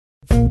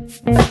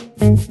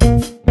The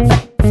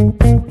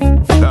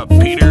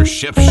Peter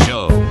Schiff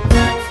Show.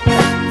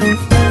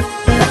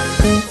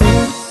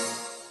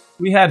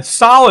 We had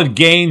solid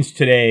gains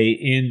today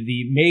in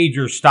the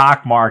major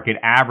stock market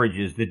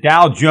averages. The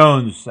Dow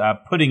Jones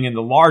putting in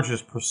the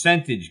largest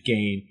percentage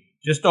gain,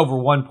 just over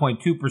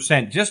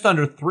 1.2%, just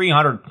under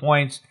 300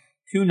 points,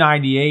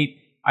 298.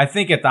 I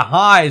think at the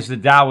highs, the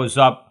Dow was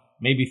up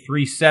maybe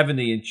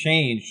 370 and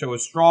change. So a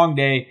strong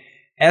day.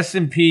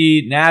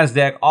 S&P,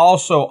 NASDAQ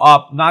also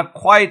up, not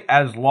quite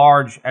as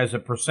large as a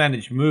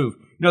percentage move.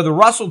 You know, the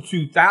Russell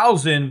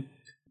 2000,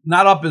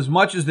 not up as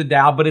much as the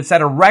Dow, but it's at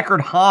a record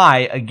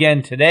high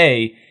again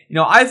today. You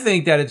know, I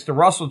think that it's the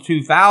Russell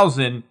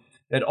 2000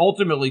 that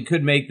ultimately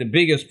could make the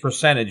biggest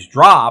percentage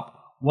drop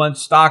once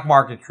stock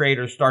market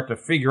traders start to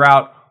figure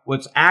out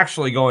what's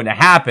actually going to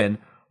happen.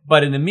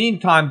 But in the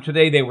meantime,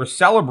 today they were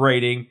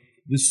celebrating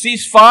the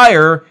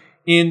ceasefire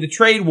in the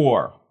trade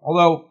war.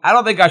 Although I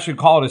don't think I should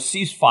call it a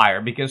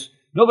ceasefire because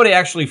nobody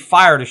actually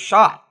fired a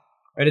shot.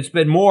 Right? It's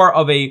been more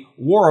of a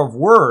war of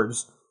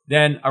words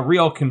than a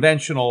real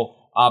conventional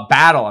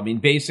battle. I mean,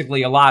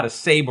 basically a lot of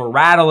saber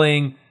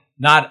rattling,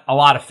 not a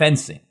lot of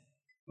fencing.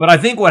 But I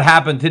think what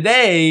happened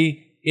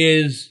today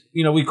is,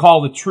 you know, we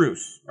call the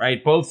truce,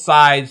 right? Both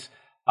sides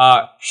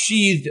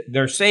sheathed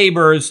their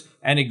sabers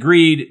and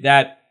agreed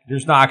that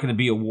there's not going to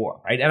be a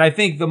war, right? And I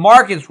think the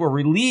markets were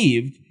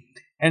relieved.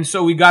 And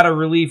so we got a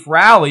relief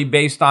rally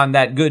based on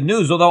that good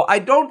news. Although I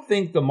don't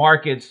think the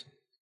markets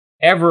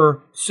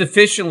ever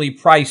sufficiently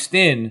priced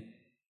in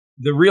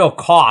the real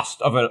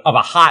cost of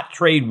a hot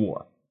trade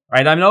war,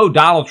 right? I know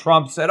Donald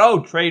Trump said, oh,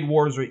 trade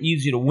wars are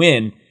easy to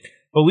win.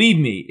 Believe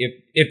me,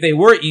 if they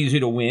were easy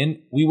to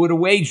win, we would have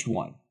waged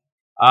one.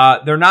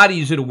 They're not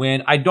easy to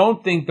win. I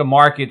don't think the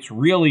markets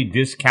really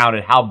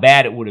discounted how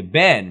bad it would have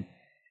been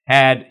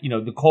had, you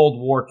know, the Cold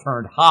War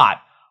turned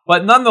hot.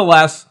 But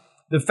nonetheless,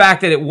 the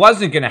fact that it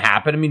wasn't going to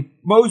happen, I mean,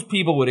 most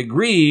people would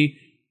agree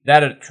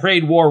that a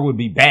trade war would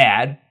be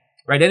bad,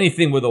 right?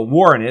 Anything with a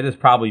war in it is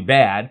probably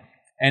bad.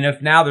 And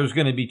if now there's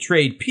going to be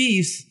trade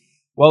peace,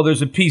 well,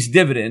 there's a peace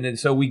dividend. And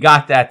so we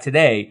got that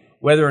today.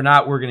 Whether or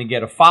not we're going to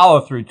get a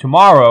follow-through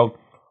tomorrow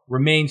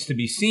remains to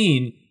be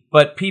seen.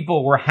 But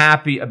people were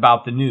happy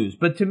about the news.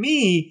 But to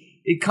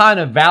me, it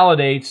kind of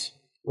validates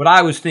what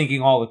I was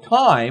thinking all the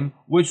time,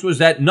 which was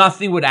that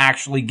nothing would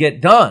actually get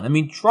done. I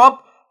mean,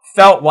 Trump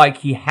felt like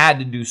he had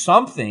to do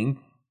something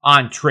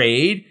on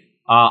trade,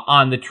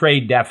 on the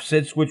trade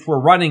deficits, which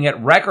were running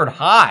at record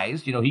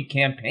highs. You know, he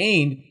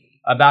campaigned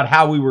about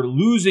how we were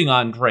losing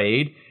on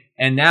trade.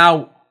 And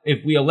now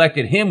if we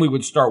elected him, we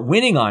would start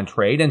winning on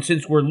trade. And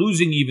since we're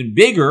losing even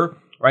bigger,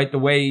 right, the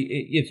way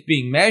it's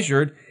being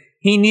measured,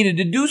 he needed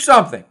to do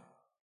something.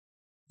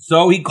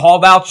 So he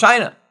called out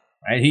China.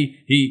 Right?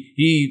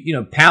 He you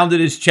know,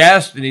 pounded his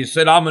chest and he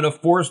said, I'm going to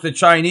force the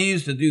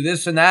Chinese to do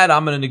this and that.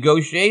 I'm going to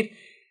negotiate.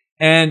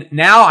 And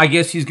now I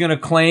guess he's going to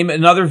claim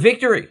another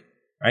victory,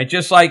 right?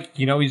 Just like,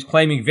 you know, he's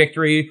claiming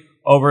victory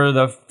over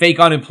the fake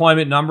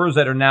unemployment numbers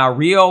that are now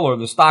real or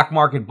the stock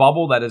market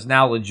bubble that is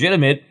now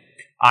legitimate.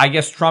 I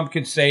guess Trump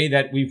could say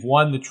that we've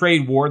won the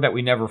trade war that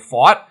we never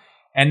fought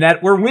and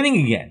that we're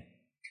winning again.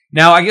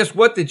 Now, I guess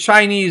what the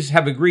Chinese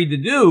have agreed to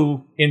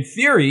do, in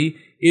theory,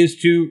 is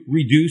to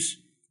reduce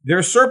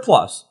their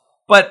surplus.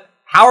 But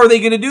how are they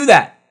going to do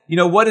that? You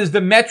know, what is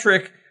the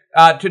metric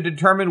to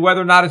determine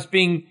whether or not it's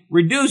being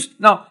reduced?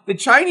 Now, the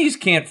Chinese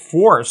can't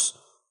force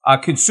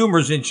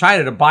consumers in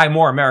China to buy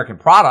more American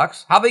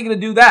products. How are they going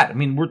to do that? I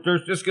mean,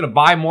 they're just going to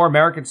buy more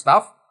American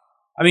stuff?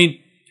 I mean,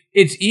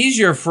 it's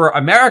easier for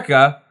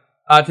America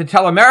to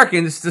tell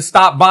Americans to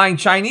stop buying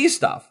Chinese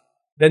stuff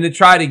than to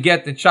try to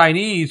get the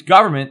Chinese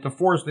government to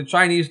force the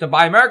Chinese to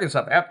buy American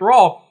stuff. After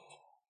all,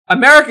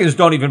 Americans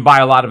don't even buy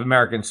a lot of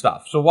American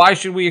stuff. So why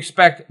should we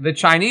expect the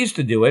Chinese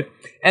to do it?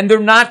 And they're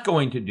not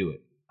going to do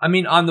it. I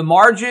mean, on the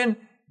margin,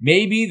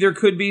 maybe there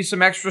could be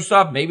some extra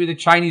stuff. Maybe the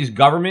Chinese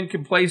government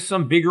can place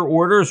some bigger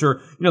orders,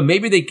 or, you know,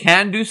 maybe they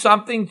can do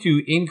something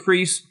to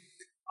increase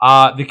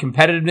the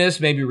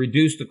competitiveness, maybe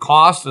reduce the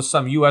cost of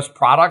some U.S.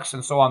 products.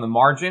 And so on the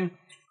margin,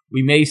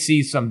 we may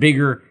see some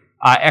bigger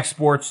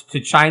exports to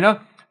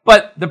China.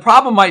 But the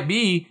problem might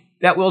be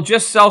that we'll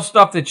just sell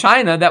stuff to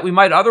China that we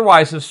might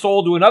otherwise have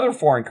sold to another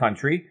foreign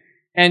country,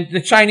 and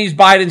the Chinese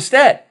buy it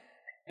instead.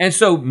 And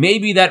so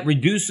maybe that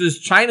reduces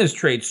China's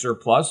trade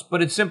surplus,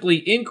 but it simply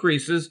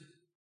increases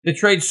the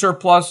trade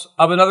surplus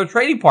of another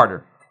trading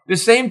partner. The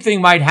same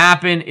thing might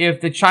happen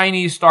if the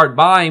Chinese start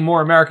buying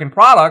more American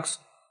products.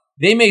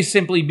 They may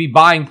simply be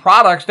buying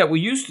products that we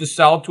used to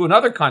sell to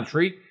another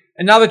country,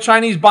 and now the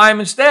Chinese buy them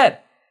instead.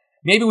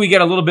 Maybe we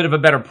get a little bit of a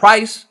better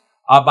price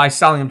by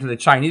selling them to the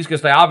Chinese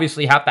because they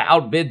obviously have to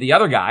outbid the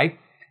other guy.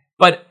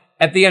 But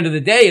at the end of the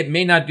day, it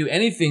may not do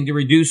anything to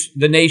reduce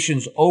the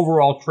nation's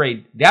overall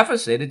trade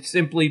deficit. It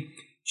simply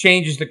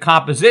changes the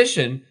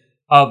composition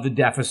of the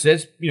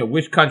deficits. You know,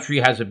 which country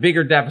has a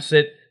bigger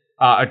deficit,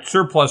 a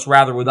surplus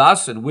rather, with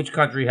us, and which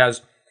country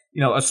has,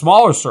 you know, a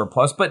smaller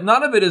surplus. But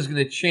none of it is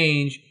going to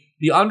change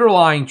the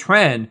underlying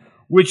trend,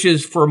 which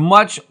is for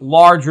much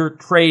larger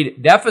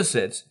trade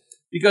deficits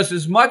Because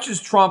as much as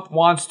Trump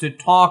wants to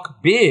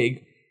talk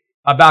big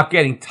about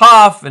getting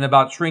tough and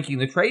about shrinking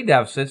the trade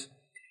deficits,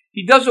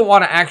 he doesn't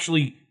want to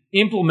actually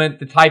implement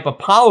the type of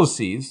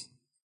policies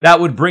that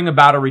would bring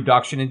about a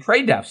reduction in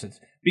trade deficits,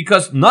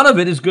 because none of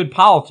it is good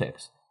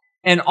politics.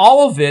 And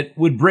all of it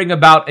would bring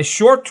about a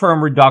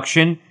short-term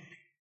reduction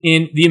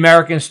in the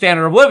American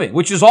standard of living,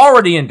 which is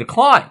already in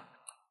decline.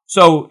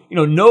 So,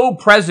 no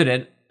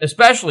president,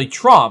 especially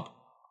Trump,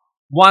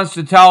 wants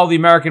to tell the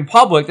American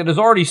public that is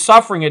already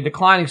suffering a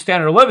declining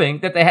standard of living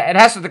that it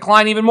has to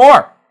decline even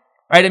more,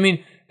 right? I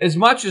mean, as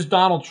much as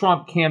Donald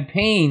Trump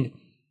campaigned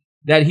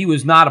that he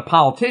was not a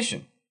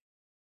politician,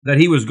 that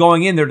he was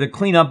going in there to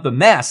clean up the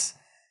mess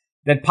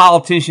that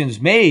politicians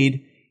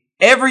made,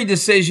 every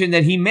decision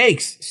that he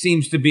makes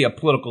seems to be a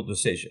political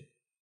decision.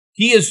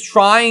 He is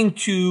trying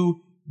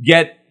to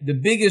get the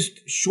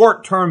biggest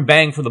short-term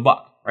bang for the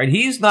buck, right?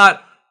 He's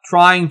not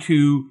trying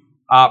to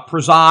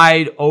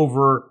preside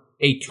over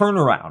a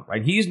turnaround,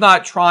 right? He's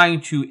not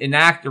trying to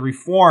enact the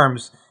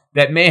reforms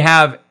that may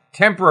have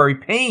temporary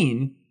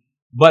pain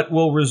but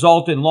will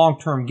result in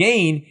long-term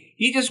gain.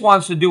 He just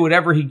wants to do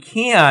whatever he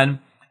can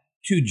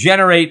to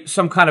generate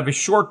some kind of a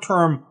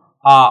short-term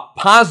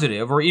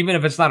positive, or even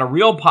if it's not a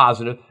real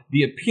positive,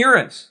 the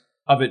appearance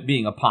of it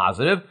being a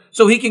positive,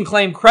 so he can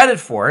claim credit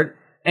for it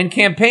and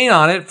campaign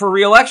on it for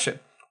re-election,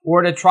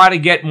 or to try to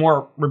get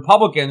more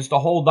Republicans to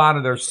hold on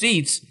to their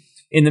seats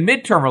in the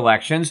midterm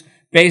elections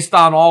based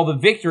on all the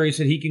victories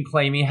that he can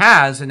claim he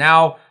has. And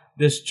now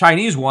this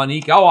Chinese one,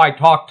 I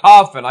talked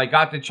tough and I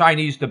got the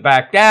Chinese to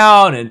back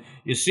down, and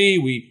you see,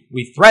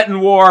 we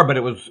threatened war, but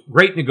it was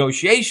great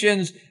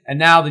negotiations, and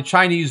now the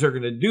Chinese are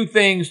going to do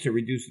things to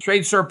reduce the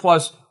trade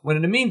surplus, when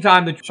in the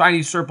meantime, the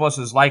Chinese surplus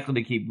is likely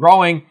to keep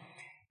growing,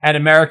 and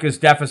America's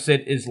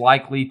deficit is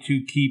likely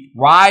to keep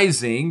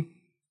rising,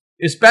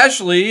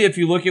 especially if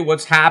you look at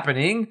what's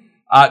happening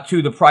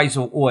to the price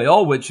of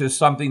oil, which is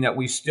something that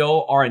we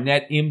still are a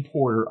net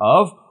importer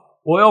of.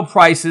 Oil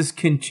prices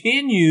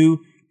continue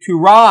to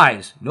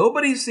rise.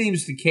 Nobody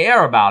seems to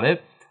care about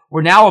it.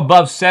 We're now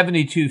above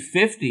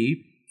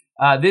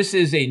 $72.50. This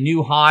is a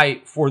new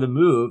high for the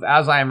move.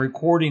 As I am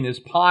recording this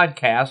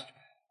podcast,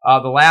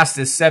 the last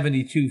is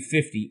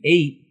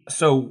 $72.58.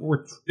 So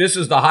this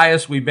is the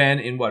highest we've been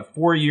in,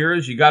 4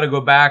 years? You got to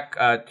go back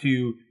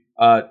to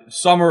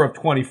summer of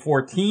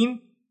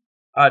 2014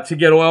 to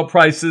get oil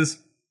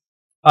prices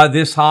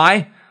this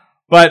high.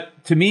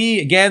 But to me,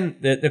 again,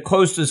 the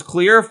coast is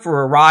clear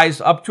for a rise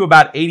up to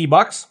about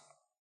 $80.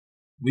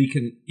 We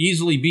can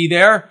easily be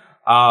there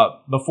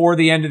before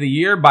the end of the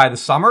year, by the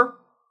summer.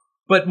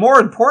 But more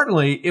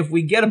importantly, if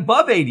we get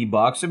above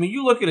 $80, I mean,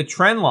 you look at a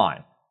trend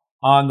line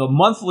on the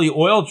monthly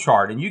oil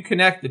chart and you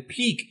connect the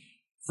peak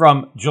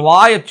from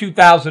July of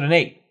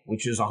 2008,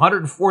 which is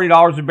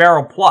 $140 a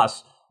barrel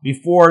plus,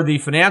 before the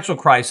financial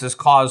crisis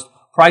caused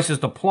prices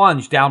to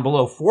plunge down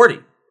below 40,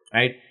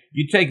 right?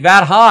 You take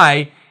that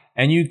high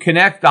and you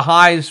connect the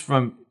highs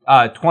from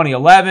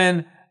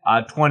 2011,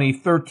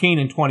 2013,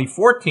 and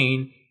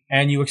 2014,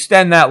 and you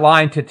extend that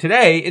line to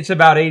today, it's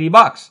about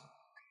 $80.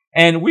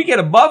 And we get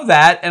above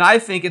that, and I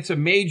think it's a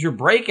major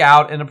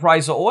breakout in the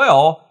price of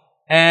oil.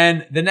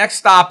 And the next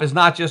stop is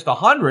not just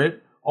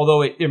 100,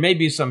 although there may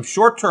be some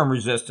short-term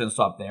resistance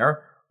up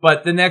there,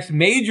 but the next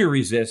major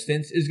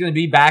resistance is going to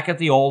be back at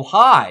the old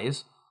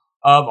highs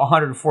of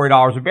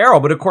 $140 a barrel.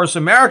 But of course,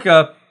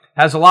 America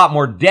has a lot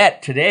more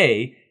debt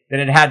today than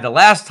it had the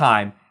last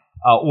time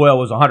oil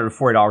was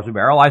 $140 a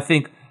barrel. I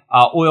think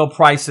oil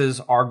prices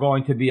are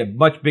going to be a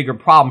much bigger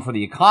problem for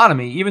the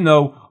economy, even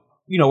though,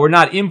 we're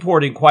not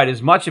importing quite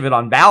as much of it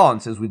on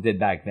balance as we did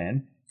back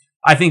then.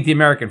 I think the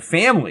American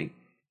family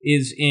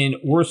is in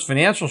worse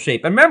financial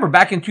shape. And remember,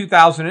 back in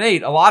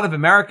 2008, a lot of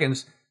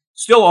Americans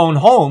still own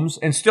homes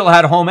and still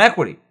had home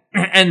equity.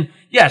 And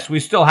yes,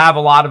 we still have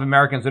a lot of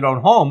Americans that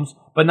own homes,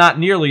 but not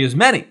nearly as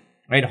many,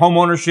 right? Home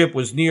ownership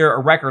was near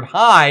a record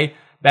high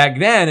back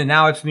then, and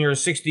now it's near a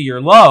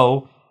 60-year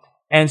low.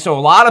 And so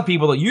a lot of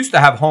people that used to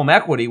have home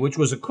equity, which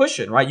was a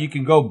cushion, right? You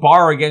can go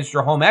borrow against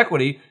your home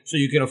equity so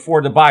you can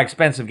afford to buy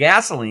expensive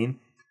gasoline.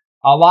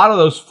 A lot of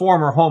those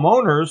former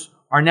homeowners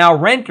are now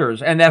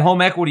renters, and that home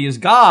equity is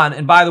gone.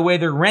 And by the way,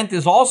 their rent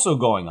is also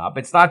going up.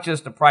 It's not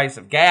just the price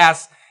of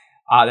gas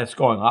that's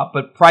going up,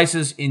 but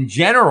prices in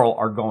general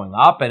are going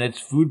up, and it's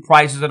food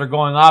prices that are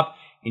going up,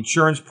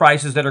 insurance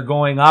prices that are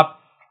going up.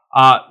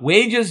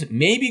 Wages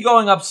may be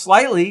going up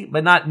slightly,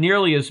 but not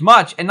nearly as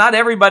much, and not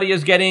everybody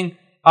is getting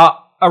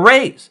a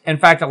raise. In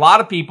fact, a lot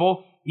of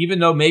people, even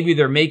though maybe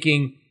they're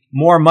making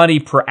more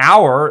money per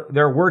hour,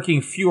 they're working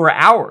fewer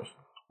hours,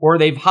 or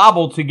they've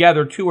hobbled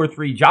together 2 or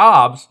 3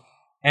 jobs,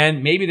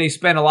 and maybe they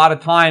spend a lot of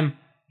time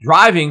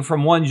driving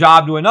from one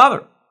job to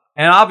another.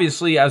 And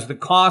obviously, as the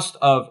cost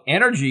of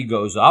energy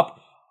goes up,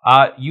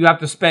 you have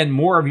to spend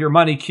more of your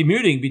money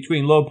commuting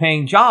between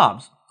low-paying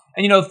jobs.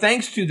 And,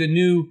 thanks to the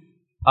new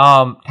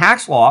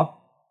tax law,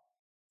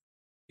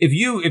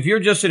 if you're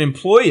just an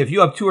employee, if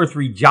you have 2 or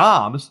 3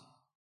 jobs,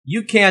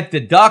 you can't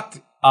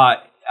deduct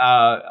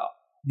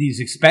these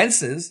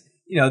expenses.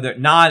 They're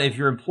not, if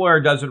your employer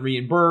doesn't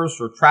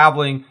reimburse, or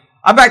traveling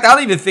In fact, I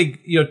don't even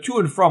think, to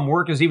and from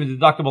work is even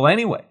deductible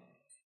anyway.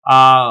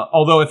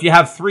 Although if you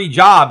have 3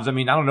 jobs, I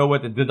don't know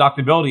what the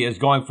deductibility is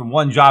going from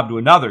one job to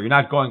another. You're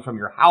not going from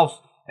your house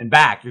and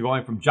back. You're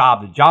going from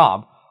job to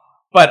job.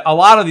 But a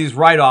lot of these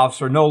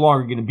write-offs are no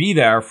longer going to be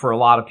there for a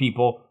lot of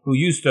people who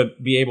used to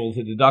be able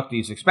to deduct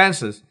these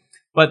expenses.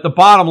 But the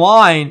bottom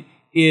line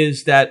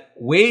is that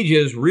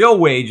wages, real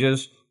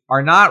wages,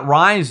 are not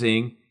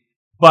rising,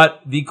 but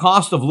the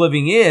cost of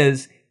living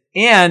is,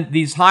 and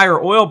these higher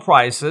oil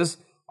prices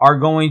are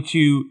going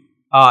to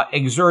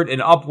exert an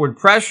upward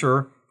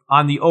pressure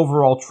on the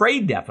overall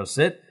trade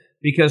deficit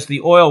because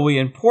the oil we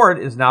import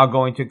is now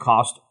going to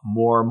cost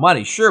more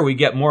money. Sure, we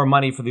get more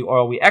money for the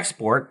oil we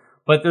export,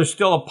 but there's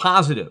still a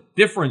positive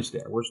difference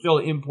there. We're still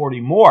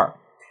importing more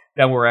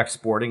than we're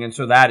exporting, and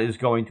so that is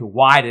going to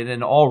widen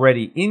an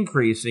already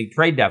increasing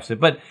trade deficit.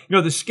 But,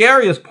 the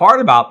scariest part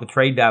about the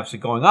trade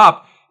deficit going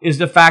up is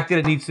the fact that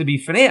it needs to be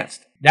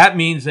financed. That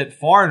means that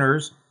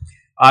foreigners,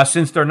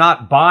 since they're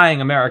not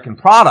buying American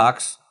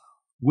products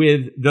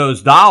with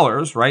those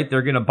dollars, right,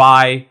 they're going to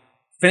buy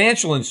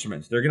financial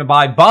instruments. They're going to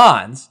buy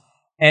bonds,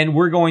 and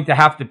we're going to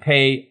have to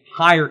pay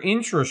higher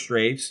interest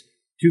rates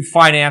to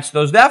finance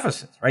those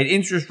deficits, right?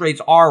 Interest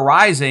rates are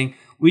rising.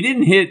 We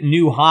didn't hit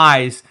new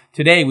highs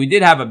today. We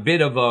did have a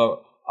bit of a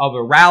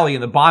rally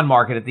in the bond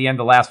market at the end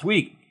of last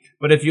week.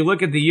 But if you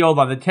look at the yield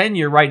on the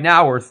 10-year right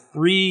now, we're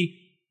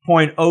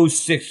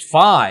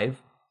 3.065.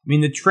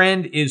 The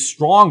trend is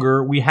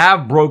stronger. We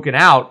have broken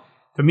out.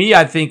 To me,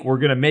 I think we're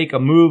going to make a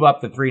move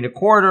up to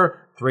 3.25,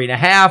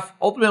 3.5.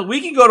 Ultimately,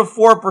 we can go to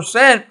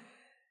 4%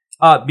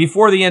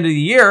 before the end of the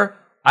year.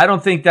 I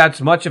don't think that's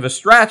much of a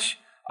stretch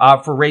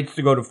for rates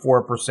to go to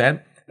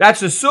 4%.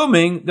 That's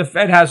assuming the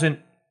Fed hasn't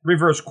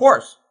reversed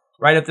course,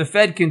 right? If the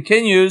Fed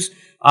continues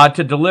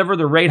to deliver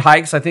the rate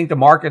hikes, I think the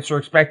markets are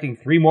expecting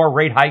 3 more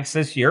rate hikes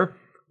this year.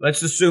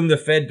 Let's assume the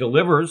Fed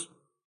delivers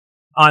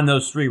on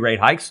those 3 rate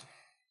hikes.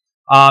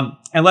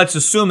 And let's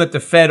assume that the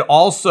Fed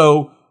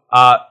also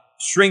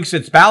shrinks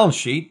its balance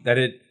sheet, that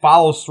it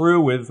follows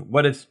through with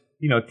what it's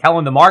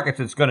telling the markets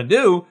it's going to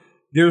do.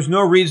 There's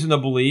no reason to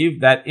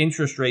believe that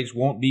interest rates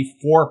won't be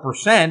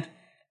 4%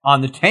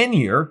 on the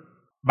 10-year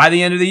by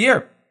the end of the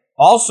year.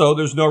 Also,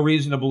 there's no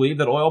reason to believe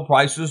that oil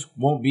prices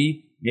won't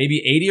be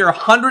maybe $80 or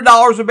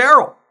 $100 a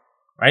barrel,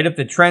 right? If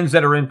the trends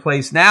that are in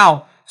place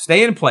now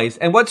stay in place.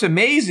 And what's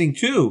amazing,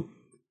 too,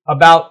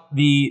 about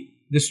the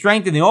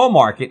strength in the oil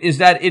market is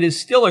that it is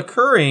still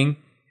occurring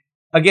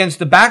against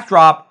the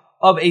backdrop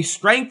of a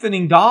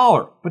strengthening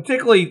dollar,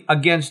 particularly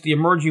against the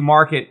emerging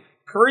market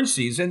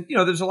currencies. And,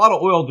 there's a lot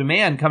of oil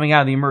demand coming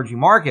out of the emerging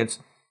markets.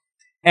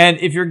 And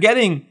if you're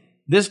getting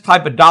this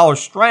type of dollar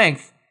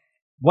strength,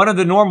 one of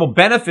the normal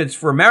benefits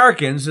for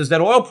Americans is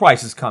that oil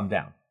prices come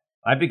down,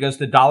 right? Because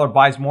the dollar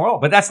buys more oil.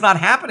 But that's not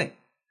happening.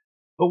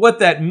 But what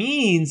that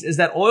means is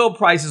that oil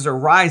prices are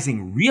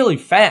rising really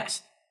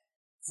fast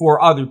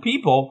for other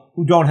people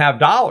who don't have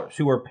dollars,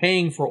 who are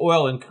paying for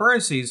oil in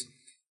currencies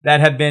that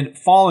have been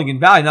falling in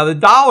value. Now, the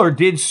dollar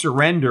did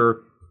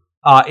surrender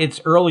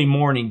its early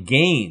morning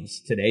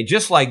gains today,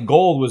 just like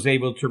gold was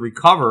able to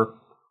recover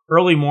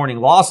early morning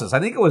losses. I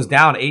think it was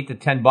down $8 to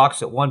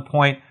 $10 at one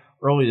point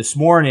early this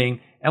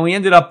morning, and we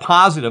ended up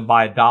positive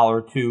by $1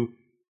 or $2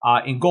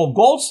 in gold.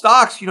 Gold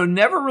stocks,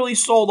 never really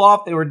sold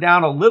off. They were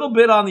down a little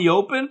bit on the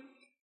open,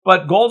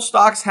 but gold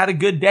stocks had a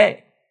good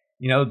day.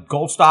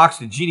 Gold stocks,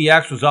 the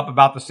GDX was up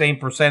about the same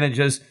percentage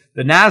as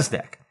the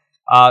NASDAQ.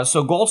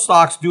 So gold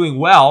stocks doing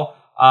well.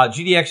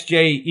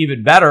 GDXJ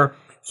even better.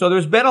 So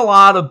there's been a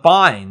lot of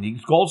buying.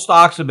 These gold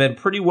stocks have been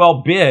pretty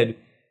well bid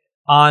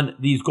on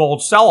these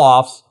gold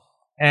sell-offs.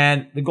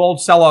 And the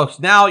gold sell-offs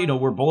now,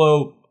 we're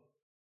below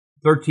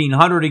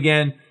 1,300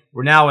 again.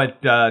 We're now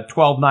at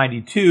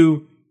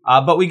 1,292.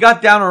 But we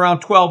got down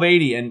around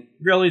 1,280. And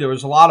really, there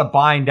was a lot of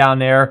buying down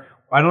there.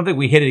 I don't think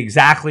we hit it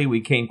exactly.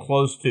 We came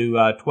close to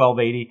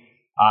 1,280.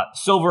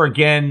 Silver,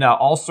 again,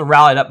 also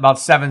rallied up about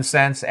 7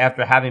 cents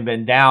after having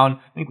been down.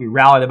 I think we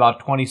rallied about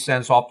 20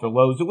 cents off the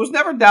lows. It was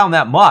never down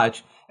that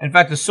much. In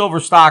fact, the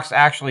silver stocks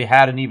actually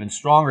had an even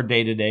stronger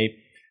day today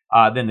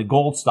than the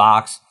gold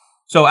stocks.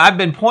 So I've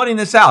been pointing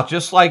this out.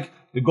 Just like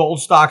the gold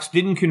stocks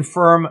didn't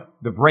confirm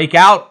the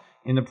breakout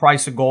in the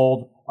price of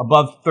gold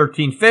above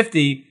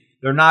 1,350,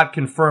 they're not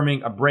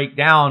confirming a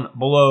breakdown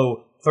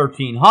below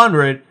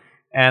 1,300.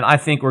 And I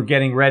think we're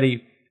getting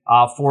ready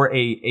for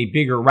a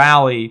bigger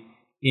rally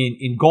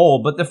in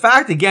gold. But the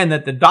fact, again,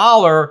 that the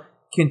dollar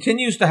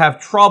continues to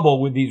have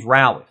trouble with these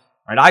rallies,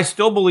 right? I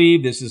still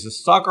believe this is a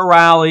sucker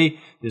rally.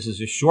 This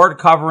is a short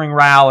covering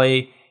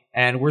rally.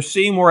 And we're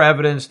seeing more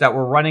evidence that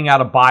we're running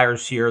out of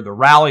buyers here. The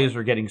rallies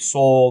are getting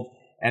sold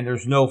and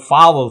there's no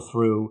follow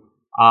through.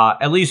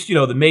 At least,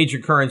 the major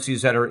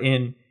currencies that are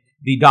in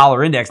the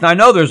dollar index. Now, I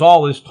know there's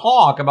all this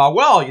talk about,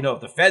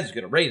 if the Fed's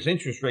going to raise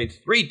interest rates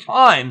 3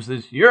 times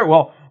this year,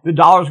 the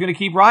dollar's going to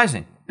keep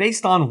rising.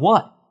 Based on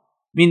what?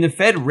 The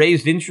Fed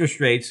raised interest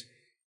rates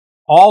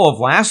all of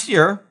last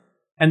year,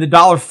 and the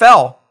dollar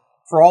fell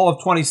for all of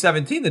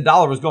 2017. The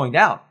dollar was going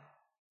down.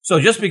 So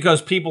just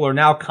because people are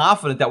now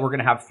confident that we're going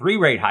to have 3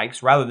 rate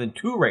hikes rather than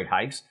 2 rate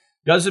hikes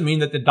doesn't mean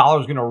that the dollar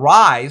is going to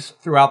rise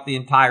throughout the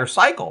entire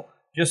cycle.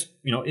 Just,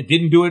 it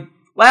didn't do it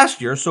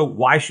last year, so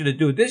why should it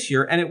do it this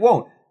year? And it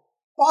won't.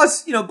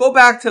 Plus, go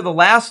back to the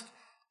last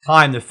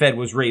time the Fed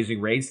was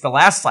raising rates, the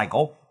last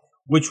cycle,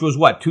 which was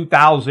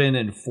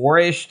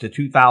 2004-ish to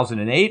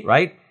 2008,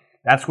 right?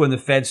 That's when the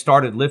Fed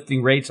started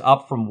lifting rates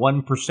up from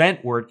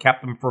 1%, where it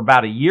kept them for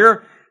about a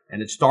year.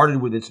 And it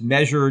started with its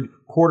measured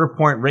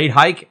quarter-point rate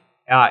hike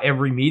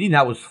every meeting.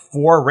 That was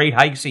 4 rate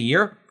hikes a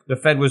year the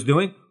Fed was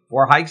doing,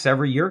 4 hikes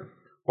every year.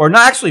 Or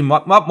not, actually,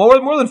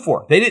 more than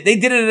 4. They did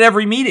it at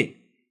every meeting.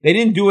 They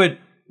didn't do it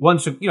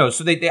once, so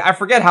I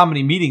forget how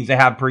many meetings they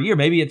have per year.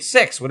 Maybe it's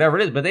 6, whatever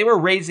it is. But they were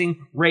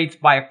raising rates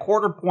by a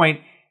quarter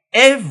point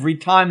every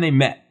time they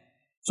met.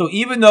 So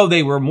even though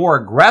they were more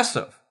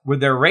aggressive with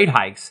their rate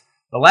hikes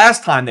the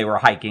last time they were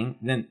hiking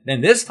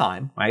than this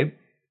time, right?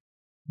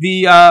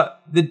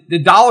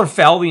 The dollar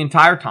fell the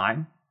entire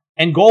time,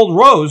 and gold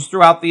rose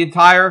throughout the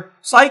entire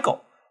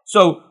cycle.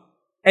 So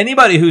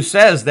anybody who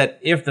says that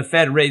if the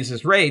Fed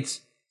raises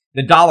rates,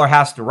 the dollar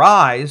has to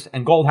rise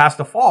and gold has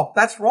to fall,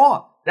 that's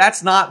wrong.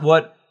 That's not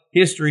what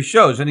history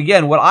shows. And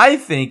again, what I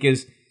think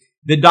is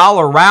the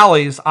dollar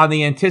rallies on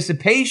the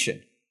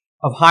anticipation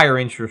of higher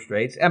interest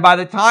rates. And by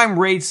the time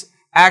rates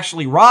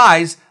actually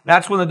rise,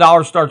 that's when the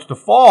dollar starts to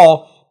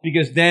fall,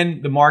 because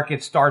then the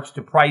market starts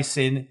to price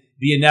in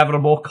the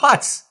inevitable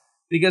cuts,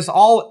 because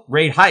all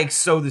rate hikes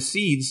sow the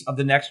seeds of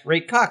the next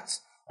rate cuts,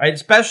 right?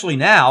 Especially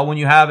now when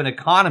you have an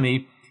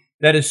economy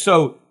that is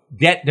so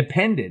debt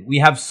dependent. We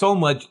have so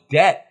much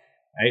debt,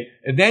 right?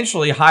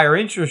 Eventually, higher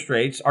interest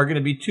rates are going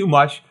to be too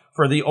much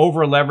for the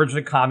over-leveraged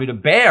economy to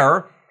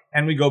bear,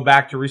 and we go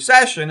back to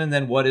recession. And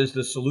then what is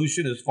the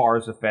solution as far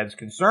as the Fed's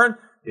concerned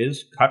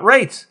is cut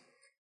rates.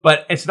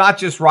 But it's not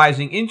just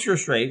rising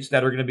interest rates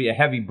that are going to be a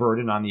heavy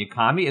burden on the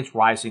economy. It's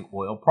rising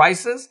oil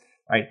prices,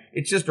 right?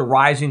 It's just a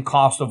rising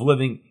cost of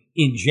living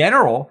in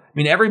general. I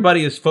mean,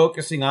 everybody is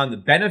focusing on the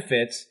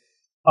benefits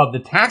of the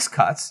tax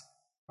cuts,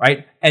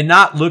 right? And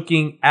not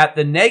looking at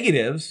the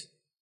negatives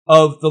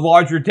of the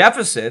larger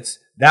deficits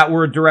that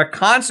were a direct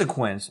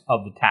consequence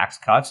of the tax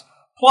cuts.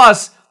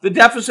 Plus, the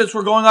deficits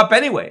were going up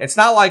anyway. It's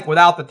not like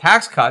without the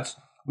tax cuts,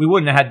 we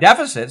wouldn't have had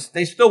deficits.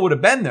 They still would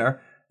have been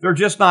there. They're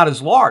just not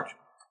as large.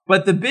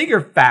 But the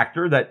bigger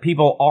factor that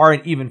people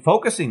aren't even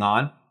focusing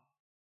on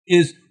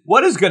is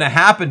what is going to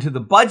happen to the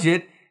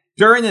budget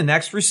during the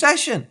next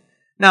recession.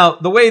 Now,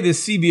 the way the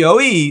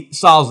CBOE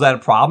solves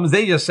that problem is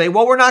they just say,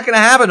 well, we're not going to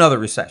have another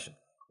recession.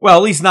 Well,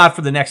 at least not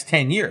for the next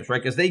 10 years,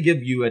 right? Because they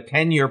give you a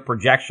 10-year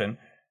projection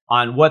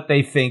on what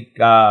they think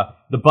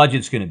the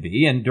budget's going to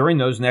be. And during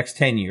those next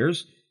 10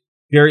 years,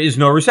 there is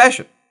no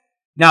recession.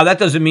 Now, that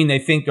doesn't mean they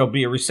think there'll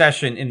be a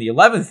recession in the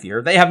 11th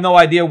year. They have no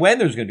idea when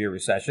there's going to be a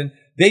recession.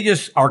 They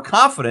just are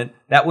confident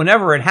that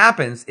whenever it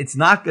happens, it's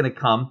not going to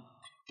come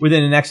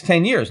within the next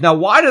 10 years. Now,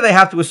 why do they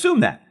have to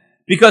assume that?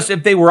 Because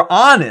if they were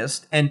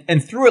honest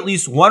and threw at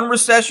least one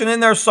recession in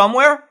there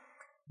somewhere,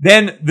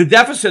 then the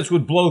deficits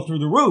would blow through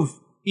the roof,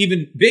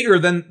 even bigger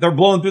than they're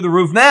blowing through the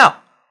roof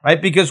now,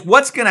 right? Because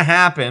what's going to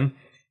happen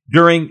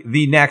during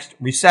the next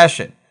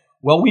recession?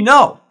 Well, we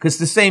know, because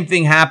the same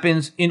thing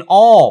happens in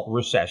all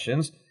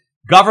recessions.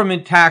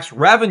 Government tax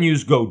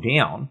revenues go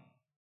down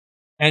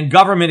and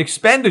government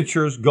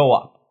expenditures go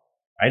up,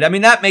 right? I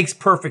mean, that makes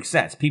perfect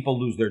sense. People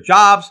lose their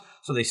jobs,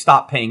 so they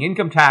stop paying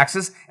income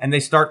taxes and they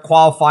start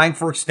qualifying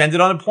for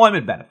extended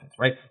unemployment benefits,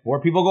 right?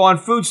 More people go on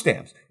food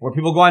stamps, more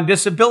people go on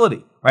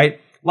disability, right?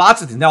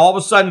 Lots of things. Now, all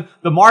of a sudden,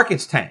 the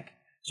markets tank.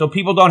 So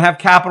people don't have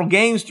capital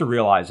gains to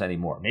realize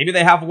anymore. Maybe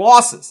they have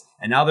losses,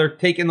 and now they're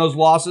taking those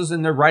losses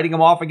and they're writing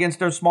them off against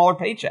their smaller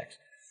paychecks.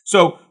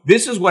 So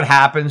this is what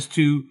happens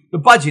to the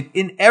budget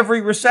in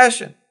every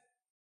recession.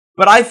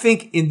 But I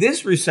think in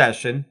this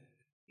recession,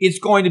 it's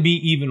going to be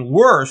even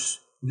worse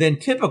than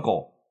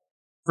typical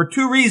for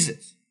 2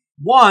 reasons.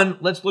 One,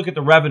 let's look at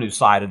the revenue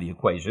side of the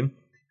equation.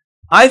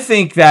 I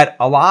think that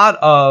a lot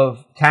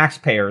of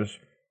taxpayers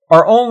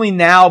are only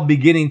now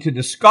beginning to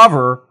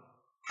discover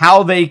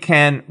how they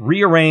can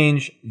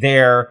rearrange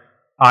their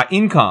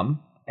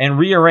income and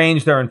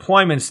rearrange their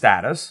employment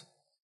status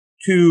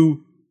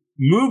to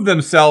move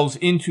themselves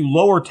into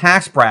lower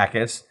tax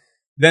brackets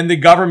than the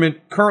government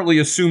currently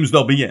assumes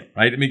they'll be in,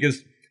 right?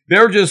 Because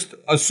they're just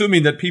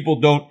assuming that people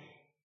don't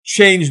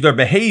change their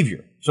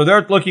behavior. So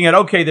they're looking at,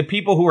 okay, the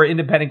people who are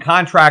independent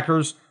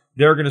contractors,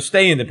 they're going to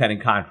stay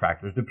independent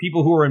contractors. The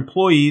people who are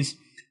employees,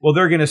 well,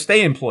 they're going to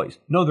stay employees.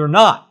 No, they're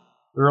not.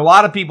 There are a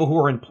lot of people who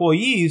are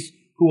employees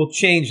who will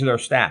change their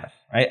status,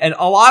 right? And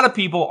a lot of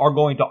people are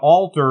going to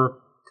alter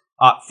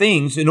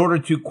things in order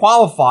to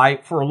qualify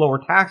for a lower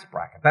tax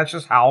bracket. That's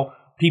just how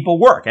people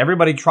work.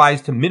 Everybody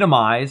tries to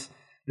minimize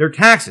their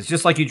taxes.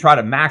 Just like you try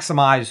to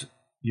maximize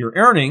your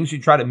earnings,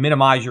 you try to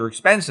minimize your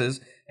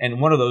expenses.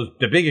 And one of those,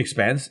 the big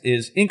expense,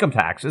 is income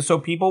taxes. So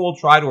people will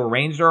try to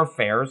arrange their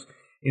affairs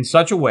in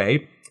such a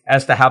way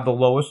as to have the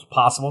lowest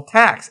possible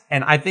tax.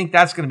 And I think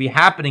that's going to be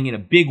happening in a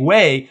big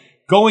way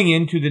going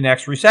into the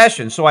next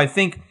recession. So I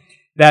think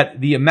that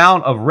the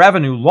amount of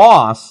revenue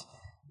loss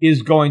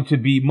is going to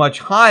be much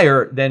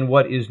higher than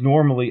what is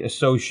normally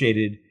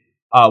associated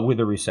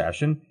with a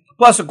recession.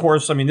 Plus, of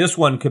course, I mean, this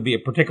one could be a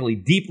particularly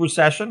deep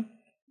recession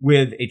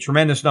with a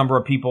tremendous number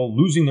of people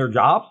losing their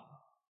jobs.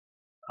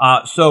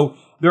 So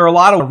there are a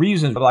lot of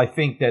reasons, but I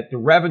think that the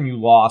revenue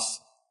loss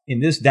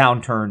in this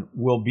downturn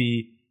will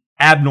be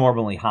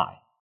abnormally high.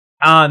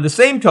 On the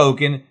same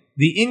token,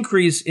 the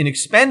increase in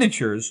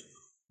expenditures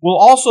will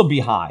also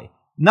be high,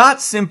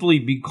 not simply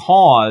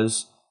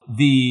because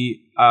the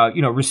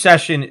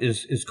recession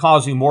is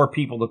causing more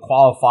people to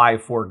qualify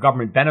for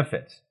government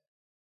benefits,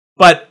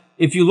 but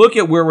if you look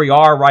at where we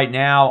are right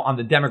now on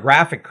the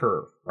demographic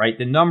curve, right,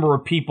 the number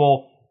of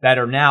people that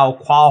are now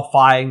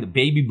qualifying, the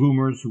baby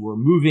boomers who are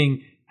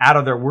moving out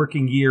of their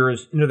working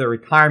years into their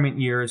retirement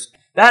years,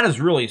 that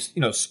is really,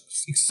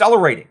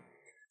 accelerating.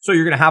 So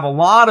you're going to have a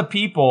lot of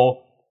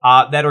people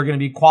that are going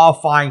to be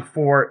qualifying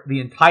for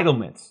the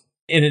entitlements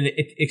in an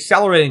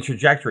accelerating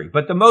trajectory.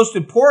 But the most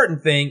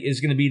important thing is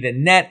going to be the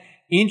net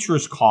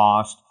interest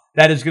cost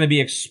that is going to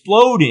be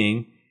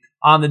exploding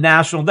on the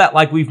national debt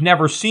like we've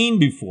never seen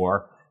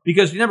before.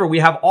 Because remember, we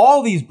have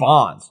all these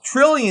bonds,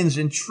 trillions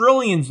and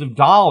trillions of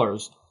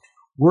dollars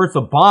worth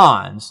of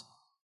bonds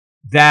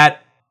that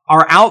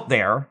are out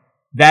there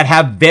that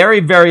have very,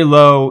 very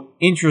low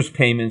interest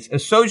payments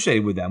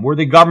associated with them, where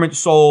the government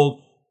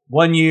sold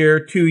 1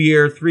 year, 2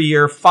 year, 3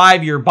 year,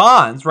 5 year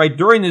bonds, right,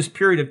 during this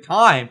period of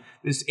time,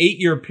 this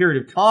 8-year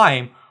period of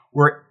time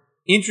where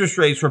interest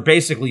rates were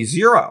basically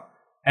zero.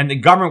 And the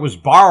government was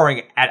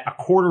borrowing at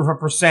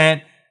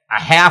 1/4%,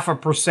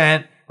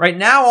 0.5%. Right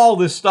now, all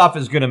this stuff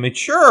is going to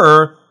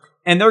mature,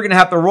 and they're going to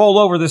have to roll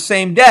over the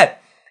same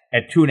debt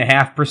at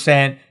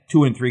 2.5%, 2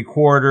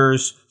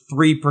 3/4,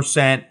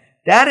 3%.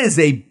 That is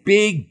a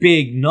big,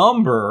 big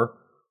number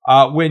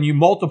when you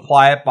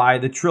multiply it by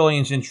the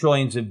trillions and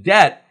trillions of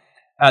debt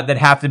that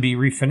have to be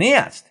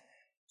refinanced.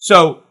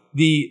 So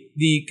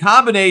the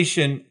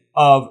combination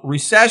of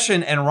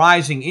recession and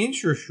rising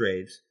interest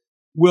rates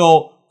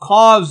will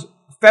cause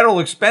federal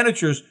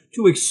expenditures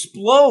to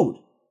explode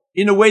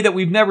in a way that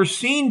we've never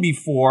seen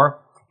before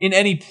in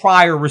any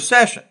prior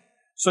recession.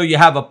 So you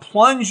have a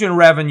plunge in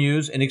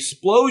revenues, an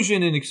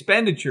explosion in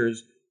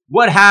expenditures.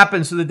 What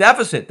happens to the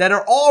deficit that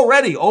are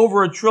already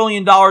over $1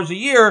 trillion a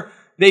year?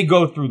 They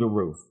go through the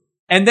roof.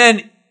 And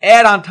then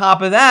add on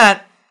top of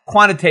that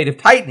quantitative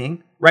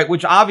tightening, right,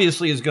 which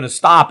obviously is going to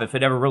stop if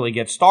it ever really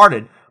gets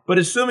started. But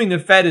assuming the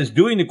Fed is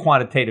doing the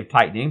quantitative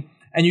tightening,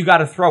 and you got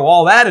to throw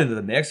all that into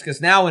the mix,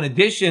 because now in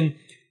addition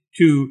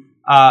to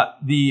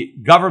the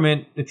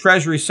government, the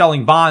Treasury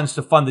selling bonds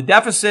to fund the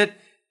deficit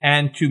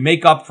and to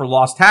make up for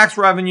lost tax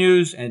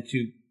revenues and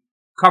to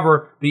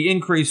cover the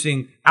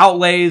increasing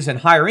outlays and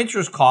higher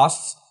interest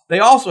costs, they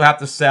also have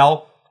to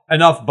sell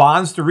enough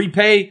bonds to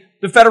repay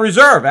the Federal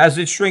Reserve as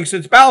it shrinks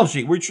its balance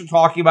sheet, which we're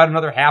talking about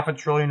another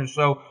 $500 billion or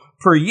so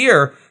per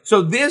year.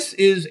 So this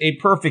is a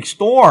perfect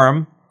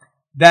storm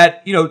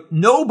that,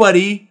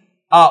 nobody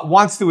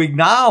wants to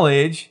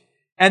acknowledge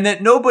and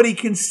that nobody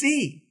can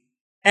see.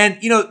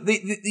 And,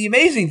 the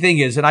amazing thing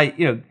is,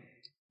 and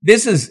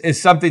this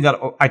is something that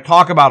I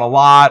talk about a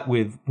lot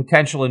with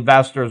potential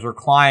investors or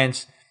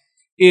clients,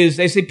 is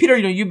they say, Peter,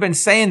 you've been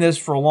saying this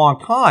for a long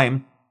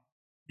time.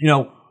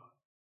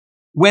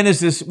 When is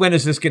this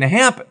going to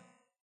happen?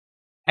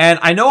 And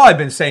I know I've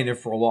been saying it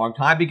for a long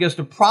time because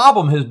the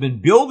problem has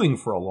been building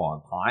for a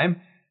long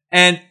time.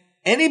 And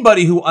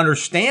anybody who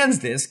understands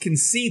this can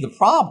see the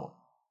problem.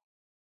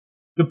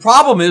 The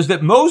problem is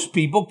that most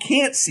people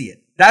can't see it.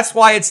 That's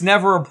why it's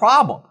never a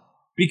problem,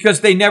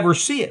 because they never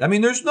see it. I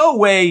mean, there's no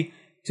way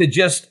to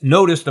just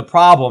notice the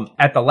problem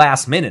at the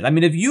last minute. I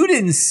mean, if you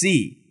didn't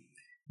see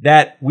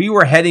that we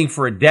were heading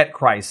for a debt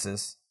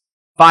crisis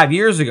 5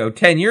 years ago,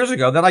 10 years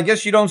ago, then I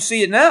guess you don't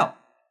see it now,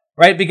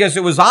 right? Because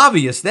it was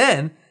obvious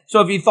then. So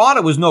if you thought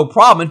it was no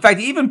problem, in fact,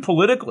 even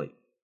politically,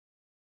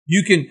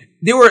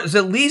 there was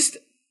at least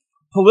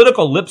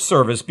political lip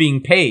service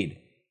being paid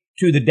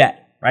to the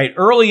debt, right?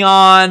 Early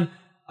on,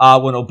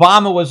 when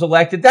Obama was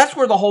elected, that's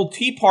where the whole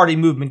Tea Party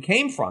movement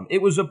came from.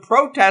 It was a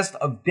protest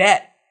of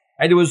debt,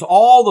 and it was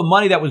all the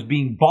money that was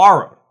being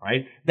borrowed,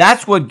 right?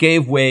 That's what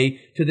gave way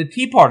to the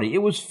Tea Party.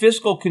 It was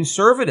fiscal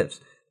conservatives.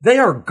 They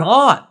are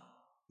gone.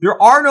 There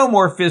are no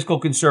more fiscal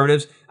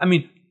conservatives. I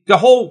mean, the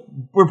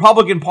whole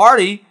Republican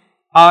Party,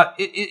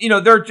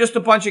 they're just a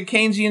bunch of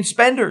Keynesian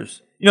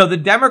spenders. The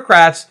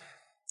Democrats,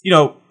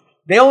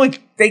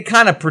 they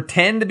kind of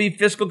pretend to be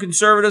fiscal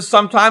conservatives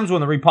sometimes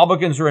when the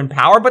Republicans are in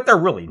power, but they're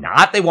really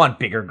not. They want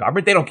bigger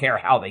government. They don't care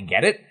how they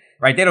get it,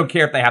 right? They don't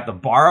care if they have to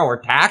borrow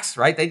or tax,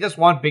 right? They just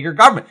want bigger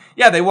government.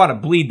 Yeah, they want to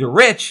bleed the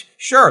rich.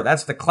 Sure,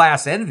 that's the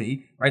class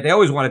envy, right? They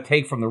always want to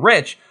take from the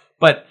rich,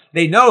 but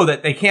they know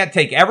that they can't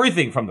take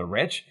everything from the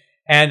rich.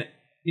 And,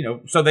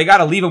 so they got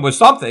to leave them with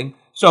something.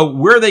 So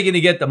where are they going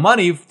to get the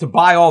money to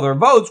buy all their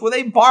votes? Well,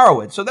 they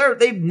borrow it. So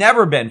they've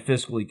never been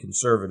fiscally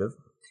conservative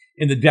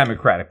in the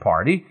Democratic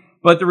Party.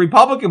 But the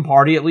Republican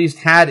Party at least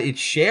had its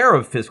share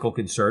of fiscal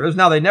conservatives.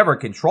 Now, they never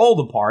controlled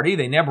the party.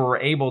 They never were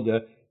able to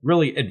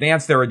really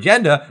advance their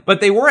agenda,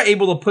 but they were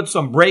able to put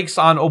some brakes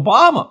on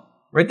Obama,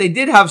 right? They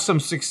did have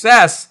some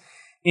success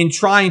in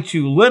trying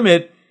to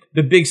limit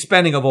the big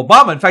spending of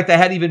Obama. In fact, they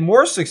had even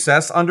more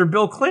success under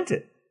Bill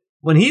Clinton.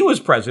 when he was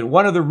president.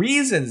 One of the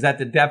reasons that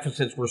the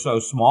deficits were so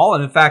small,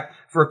 and in fact,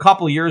 for a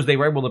couple of years they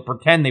were able to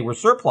pretend they were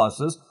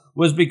surpluses,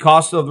 was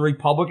because of the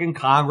Republican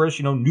Congress,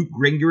 Newt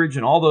Gingrich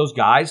and all those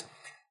guys.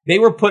 They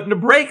were putting the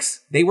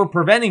brakes. They were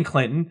preventing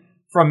Clinton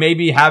from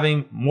maybe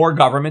having more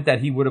government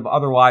that he would have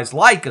otherwise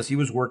liked because he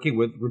was working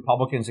with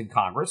Republicans in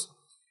Congress.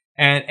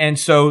 And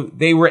so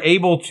they were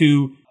able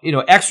to,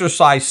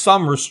 exercise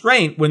some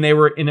restraint when they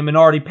were in a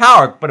minority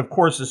power. But of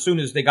course, as soon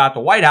as they got the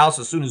White House,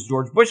 as soon as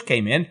George Bush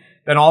came in,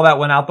 then all that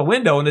went out the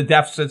window and the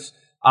deficits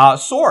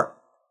soared.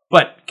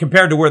 But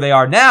compared to where they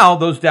are now,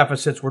 those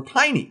deficits were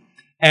tiny.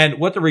 And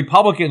what the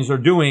Republicans are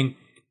doing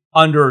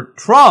under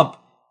Trump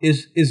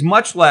is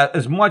much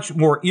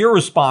more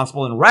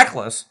irresponsible and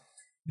reckless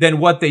than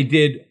what they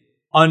did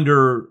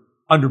under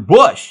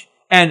Bush.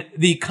 And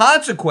the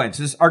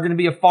consequences are going to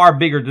be a far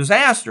bigger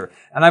disaster.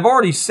 And I've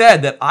already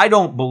said that I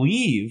don't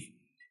believe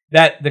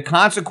that the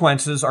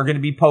consequences are going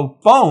to be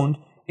postponed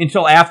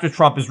until after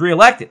Trump is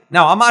reelected.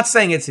 Now, I'm not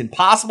saying it's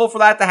impossible for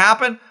that to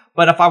happen,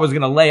 but if I was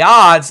going to lay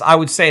odds, I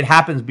would say it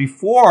happens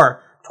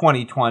before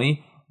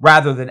 2020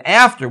 rather than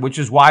after, which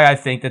is why I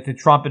think that the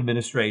Trump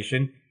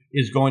administration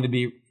is going to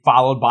be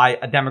followed by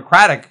a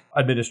Democratic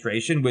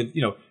administration with,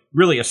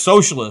 really a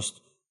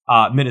socialist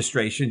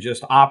administration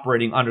just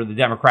operating under the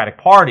Democratic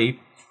Party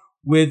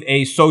with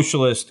a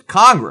socialist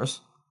Congress.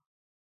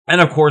 And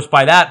of course,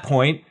 by that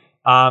point,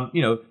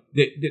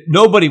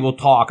 nobody will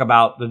talk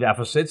about the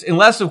deficits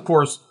unless, of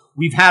course,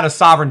 we've had a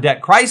sovereign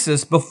debt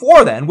crisis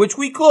before then, which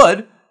we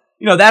could.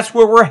 That's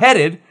where we're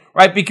headed,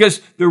 right? Because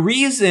the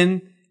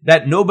reason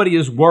that nobody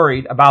is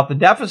worried about the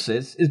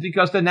deficits is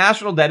because the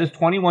national debt is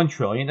 $21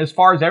 trillion. As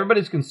far as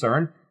everybody's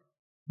concerned,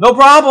 no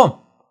problem.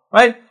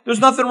 Right? There's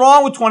nothing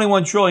wrong with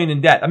 $21 trillion in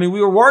debt. I mean, we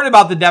were worried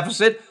about the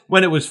deficit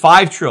when it was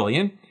 $5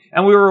 trillion,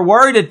 and we were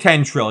worried at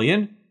 $10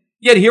 trillion.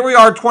 Yet here we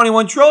are,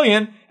 $21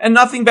 trillion, and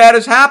nothing bad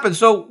has happened.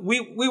 So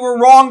we were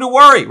wrong to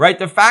worry, right?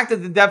 The fact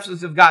that the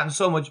deficits have gotten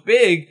so much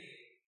big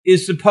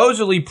is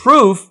supposedly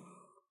proof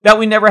that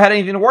we never had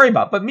anything to worry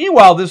about. But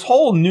meanwhile, this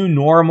whole new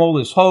normal,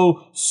 this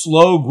whole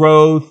slow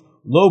growth,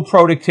 low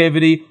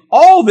productivity,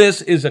 all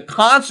this is a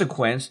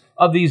consequence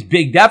of these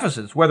big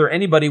deficits, whether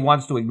anybody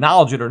wants to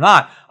acknowledge it or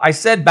not. I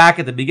said back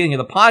at the beginning of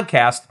the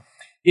podcast,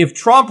 if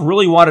Trump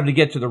really wanted to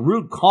get to the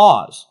root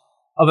cause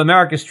of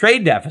America's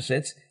trade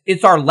deficits,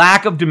 it's our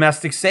lack of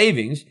domestic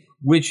savings,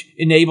 which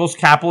enables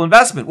capital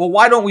investment. Well,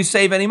 why don't we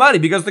save any money?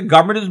 Because the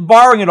government is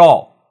borrowing it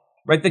all,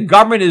 right? The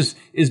government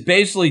is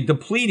basically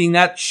depleting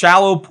that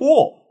shallow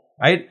pool.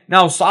 Right?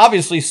 Now, so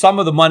obviously, some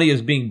of the money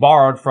is being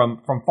borrowed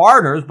from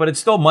foreigners, but it's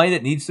still money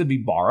that needs to be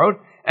borrowed.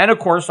 And of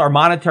course, our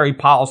monetary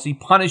policy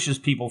punishes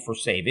people for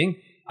saving,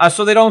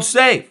 so they don't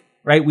save.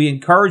 Right? We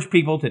encourage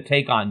people to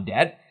take on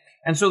debt,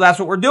 and so that's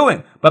what we're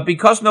doing. But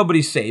because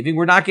nobody's saving,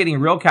 we're not getting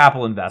real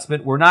capital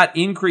investment. We're not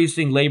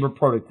increasing labor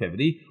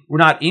productivity. We're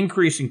not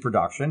increasing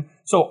production.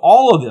 So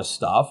all of this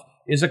stuff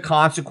is a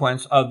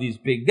consequence of these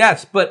big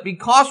debts. But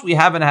because we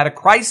haven't had a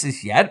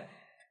crisis yet,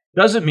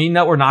 doesn't mean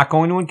that we're not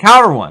going to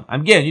encounter one.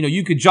 Again,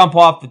 you could jump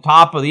off the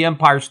top of the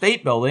Empire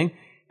State Building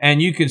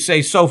and you could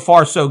say so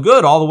far so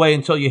good all the way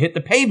until you hit the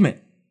pavement.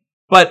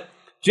 But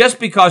just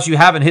because you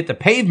haven't hit the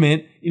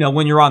pavement,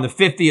 when you're on the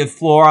 50th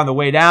floor on the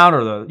way down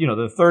or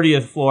the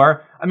 30th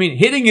floor,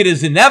 hitting it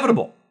is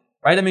inevitable,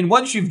 right?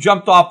 Once you've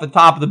jumped off the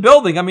top of the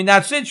building,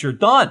 that's it, you're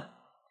done.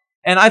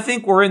 And I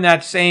think we're in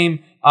that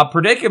same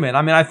predicament.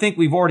 I think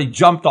we've already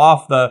jumped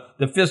off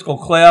the fiscal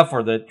cliff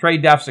or the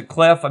trade deficit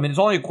cliff. It's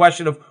only a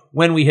question of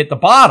when we hit the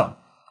bottom.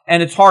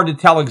 And it's hard to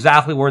tell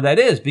exactly where that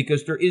is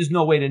because there is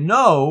no way to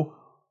know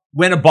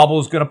when a bubble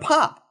is going to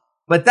pop.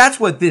 But that's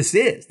what this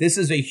is. This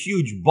is a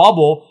huge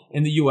bubble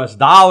in the U.S.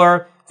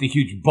 dollar. It's a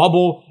huge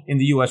bubble in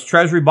the U.S.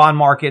 Treasury bond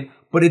market.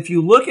 But if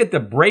you look at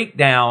the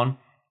breakdown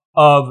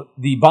of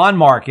the bond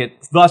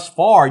market thus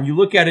far, and you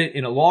look at it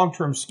in a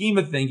long-term scheme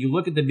of things, you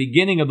look at the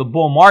beginning of the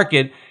bull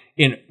market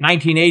in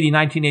 1980,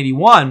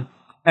 1981,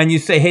 and you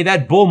say, hey,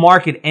 that bull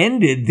market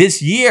ended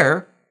this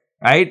year,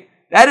 right?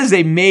 That is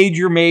a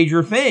major,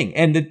 major thing.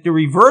 And the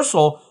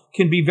reversal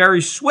can be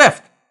very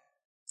swift.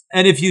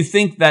 And if you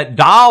think that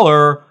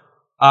dollar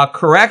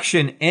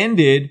correction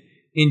ended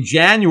in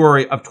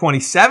January of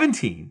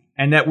 2017,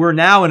 and that we're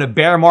now in a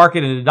bear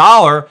market in the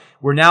dollar,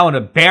 we're now in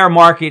a bear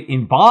market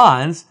in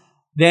bonds,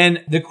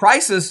 then the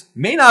crisis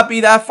may not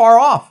be that far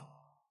off,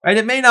 right?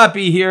 It may not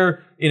be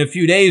here in a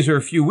few days or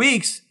a few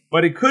weeks,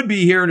 but it could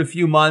be here in a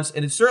few months,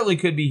 and it certainly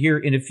could be here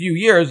in a few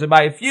years. And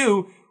by a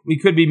few, we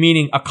could be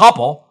meaning a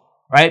couple,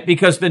 right?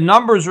 Because the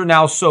numbers are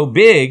now so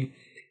big,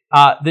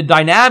 the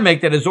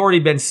dynamic that has already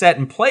been set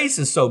in place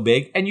is so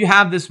big, and you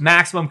have this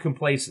maximum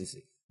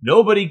complacency.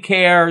 Nobody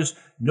cares.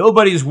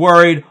 Nobody's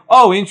worried.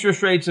 Oh,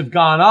 interest rates have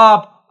gone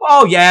up.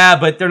 Oh, yeah,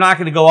 but they're not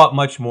going to go up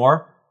much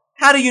more.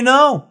 How do you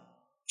know?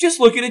 Just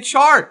look at a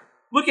chart.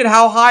 Look at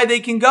how high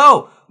they can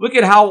go. Look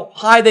at how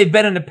high they've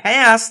been in the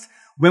past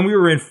when we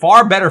were in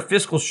far better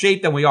fiscal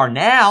shape than we are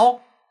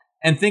now.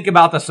 And think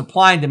about the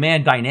supply and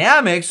demand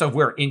dynamics of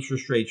where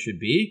interest rates should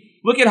be.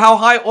 Look at how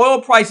high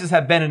oil prices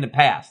have been in the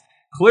past.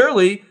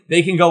 Clearly,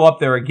 they can go up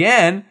there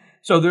again.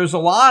 So there's a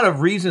lot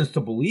of reasons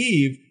to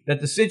believe that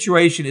the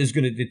situation is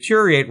going to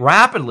deteriorate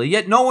rapidly,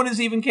 yet no one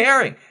is even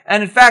caring.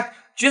 And in fact,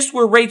 just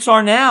where rates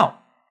are now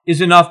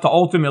is enough to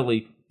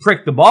ultimately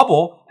prick the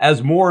bubble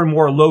as more and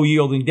more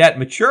low-yielding debt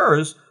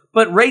matures,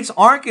 but rates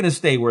aren't going to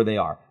stay where they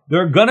are.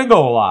 They're going to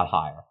go a lot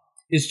higher.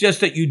 It's just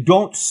that you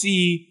don't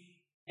see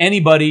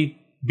anybody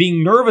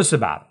being nervous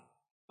about it.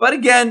 But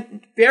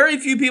again, very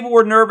few people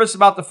were nervous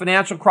about the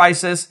financial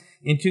crisis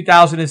in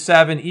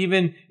 2007,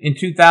 even in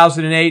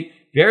 2008.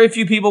 Very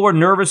few people were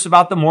nervous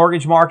about the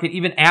mortgage market,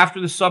 even after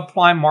the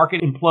subprime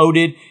market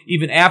imploded,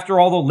 even after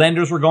all the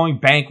lenders were going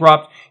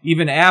bankrupt,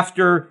 even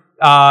after,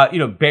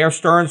 Bear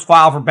Stearns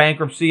filed for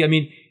bankruptcy. I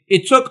mean,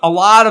 it took a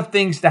lot of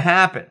things to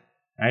happen,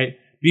 right,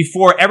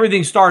 before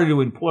everything started to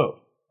implode,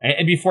 right?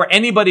 And before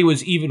anybody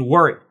was even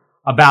worried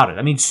about it.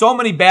 I mean, so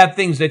many bad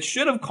things that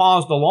should have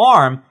caused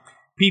alarm.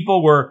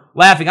 People were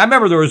laughing. I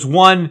remember there was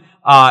one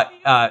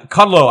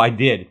Kudlow I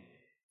did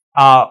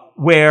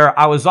where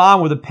I was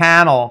on with a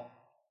panel,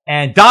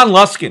 and Don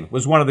Luskin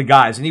was one of the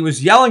guys, and he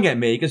was yelling at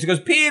me because he goes,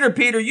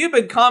 Peter, you've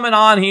been coming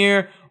on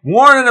here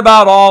warning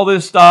about all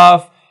this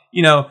stuff.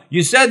 You know,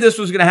 you said this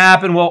was going to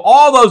happen. Well,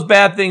 all those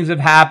bad things have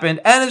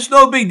happened, and it's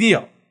no big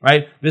deal,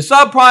 right? The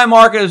subprime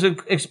market has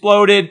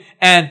exploded,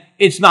 and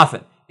it's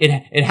nothing.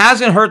 It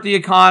hasn't hurt the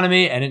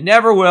economy, and it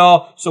never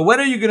will. So when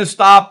are you going to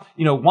stop,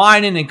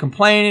 whining and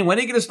complaining? When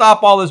are you going to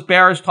stop all this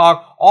bearish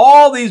talk?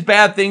 All these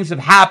bad things have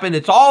happened.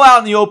 It's all out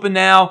in the open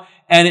now,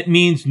 and it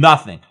means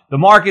nothing. The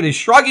market is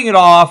shrugging it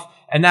off,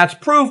 and that's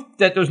proof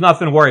that there's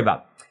nothing to worry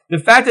about. The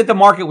fact that the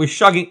market was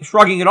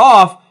shrugging it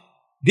off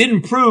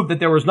didn't prove that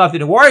there was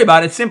nothing to worry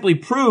about. It simply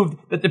proved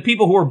that the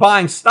people who were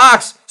buying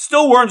stocks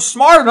still weren't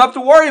smart enough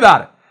to worry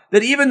about it.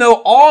 That even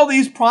though all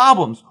these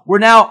problems were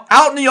now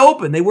out in the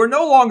open, they were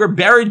no longer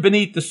buried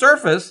beneath the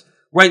surface,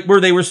 right, where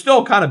they were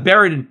still kind of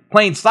buried in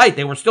plain sight.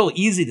 They were still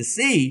easy to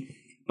see,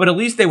 but at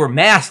least they were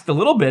masked a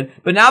little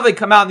bit. But now they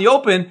come out in the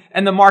open,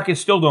 and the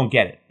markets still don't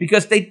get it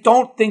because they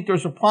don't think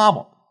there's a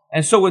problem.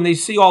 And so when they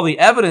see all the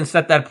evidence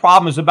that that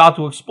problem is about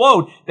to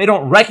explode, they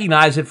don't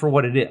recognize it for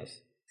what it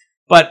is.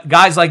 But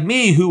guys like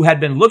me who had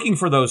been looking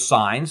for those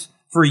signs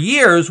for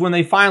years, when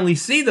they finally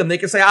see them, they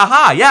can say,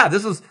 aha, yeah,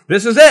 this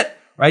is it.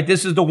 Right?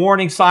 This is the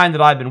warning sign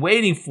that I've been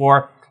waiting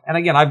for. And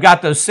again, I've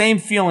got those same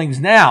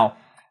feelings now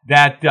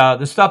that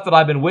the stuff that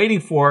I've been waiting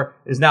for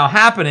is now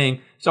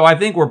happening. So I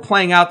think we're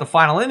playing out the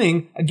final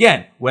inning.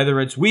 Again, whether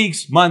it's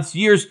weeks, months,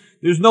 years,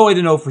 there's no way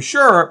to know for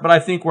sure, but I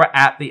think we're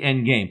at the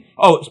end game.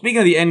 Oh, speaking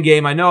of the end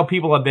game, I know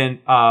people have been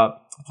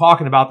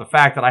talking about the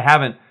fact that I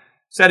haven't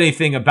said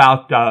anything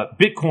about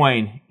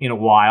Bitcoin in a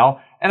while.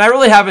 And I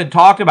really haven't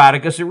talked about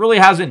it because it really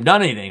hasn't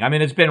done anything. I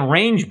mean, it's been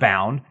range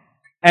bound.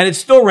 And it's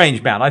still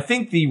range bound. I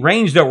think the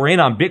range that we're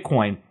in on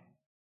Bitcoin,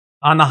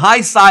 on the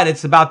high side,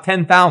 it's about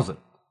 10,000.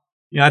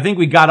 I think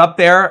we got up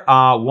there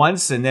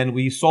once and then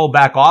we sold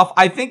back off.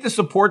 I think the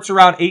support's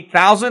around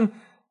 8,000,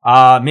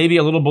 maybe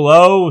a little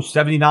below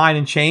 79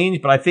 and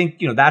change. But I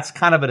think, that's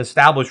kind of an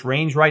established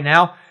range right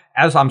now.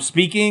 As I'm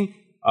speaking,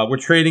 we're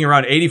trading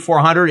around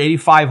 8,400,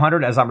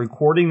 8,500 as I'm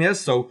recording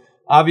this. So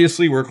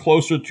obviously we're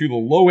closer to the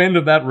low end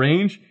of that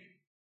range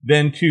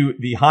than to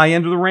the high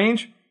end of the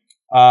range.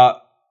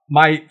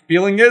 My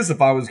feeling is,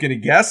 if I was going to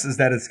guess, is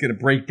that it's going to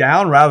break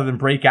down rather than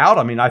break out.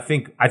 I mean, I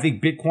think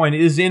Bitcoin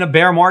is in a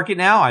bear market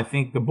now. I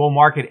think the bull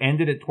market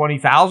ended at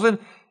 20,000,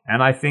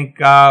 and I think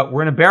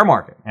we're in a bear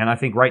market. And I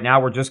think right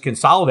now we're just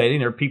consolidating.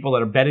 There are people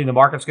that are betting the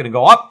market's going to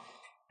go up,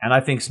 and I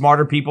think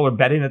smarter people are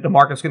betting that the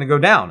market's going to go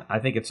down. I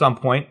think at some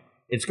point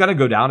it's going to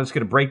go down. It's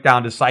going to break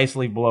down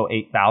decisively below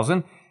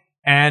 8,000,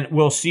 and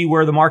we'll see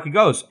where the market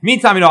goes.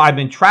 Meantime, I've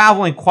been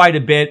traveling quite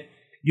a bit.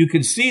 You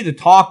can see the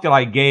talk that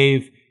I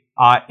gave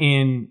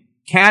in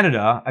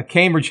Canada, a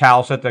Cambridge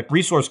House at the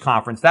resource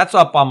conference. That's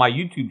up on my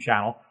YouTube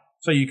channel,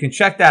 so you can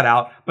check that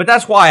out. But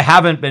that's why I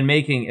haven't been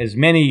making as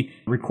many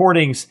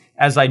recordings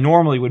as I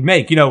normally would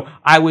make.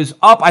 I was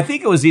up, I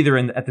think it was either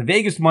at the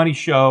Vegas Money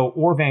Show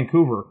or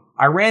Vancouver.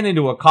 I ran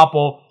into a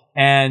couple,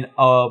 and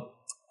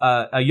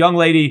a young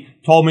lady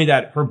told me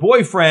that her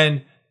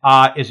boyfriend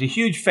is a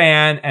huge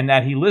fan and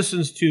that he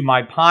listens to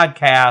my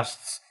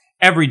podcasts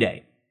every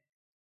day.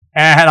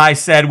 And I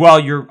said,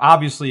 well, you're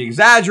obviously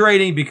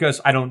exaggerating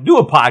because I don't do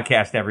a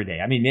podcast every day.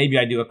 I mean, maybe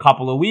I do a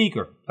couple a week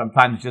or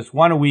sometimes just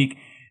one a week.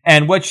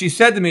 And what she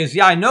said to me is,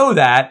 yeah, I know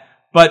that.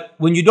 But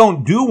when you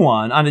don't do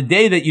one, on a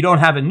day that you don't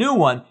have a new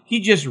one, he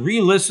just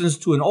re-listens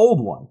to an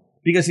old one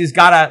because he's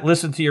got to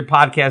listen to your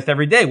podcast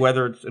every day,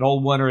 whether it's an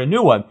old one or a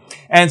new one.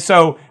 And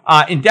so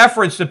in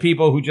deference to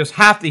people who just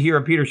have to hear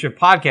a Peter Schiff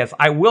podcast,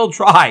 I will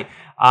try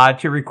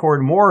to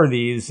record more of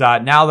these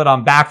now that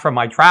I'm back from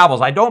my travels.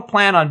 I don't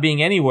plan on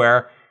being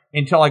anywhere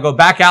until I go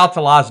back out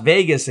to Las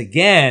Vegas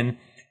again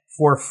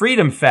for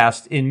Freedom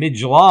Fest in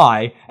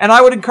mid-July. And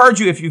I would encourage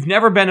you, if you've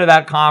never been to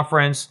that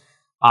conference,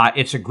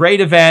 it's a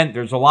great event.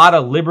 There's a lot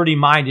of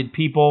liberty-minded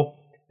people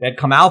that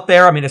come out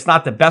there. I mean, it's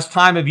not the best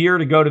time of year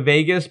to go to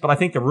Vegas, but I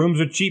think the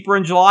rooms are cheaper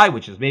in July,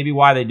 which is maybe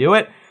why they do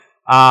it.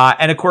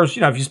 And of course,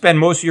 if you spend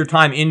most of your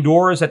time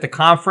indoors at the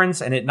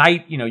conference and at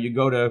night, you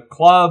go to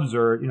clubs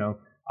or,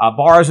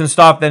 bars and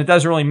stuff, then it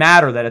doesn't really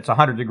matter that it's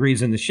 100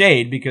 degrees in the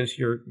shade because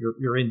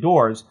you're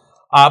indoors.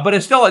 But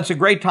it's a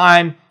great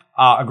time,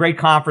 a great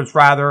conference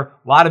rather. A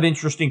lot of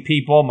interesting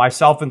people,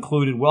 myself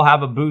included. We'll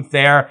have a booth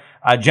there.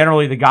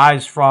 Generally, the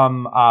guys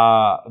from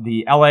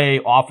the LA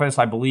office,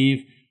 I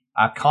believe,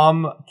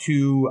 come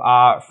to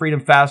Freedom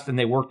Fest and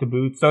they work the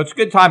booth. So it's a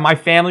good time. My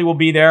family will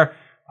be there.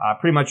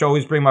 Pretty much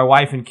always bring my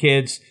wife and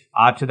kids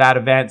to that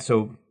event.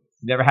 So if you've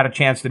never had a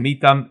chance to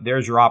meet them,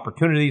 there's your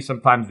opportunity.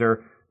 Sometimes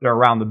they're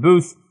around the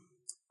booth.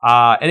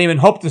 And even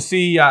hope to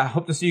see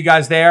you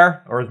guys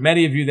there, or as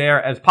many of you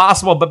there as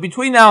possible. But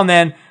between now and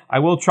then, I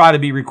will try to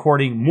be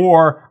recording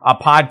more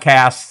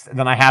podcasts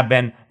than I have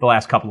been the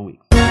last couple of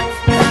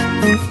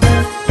weeks.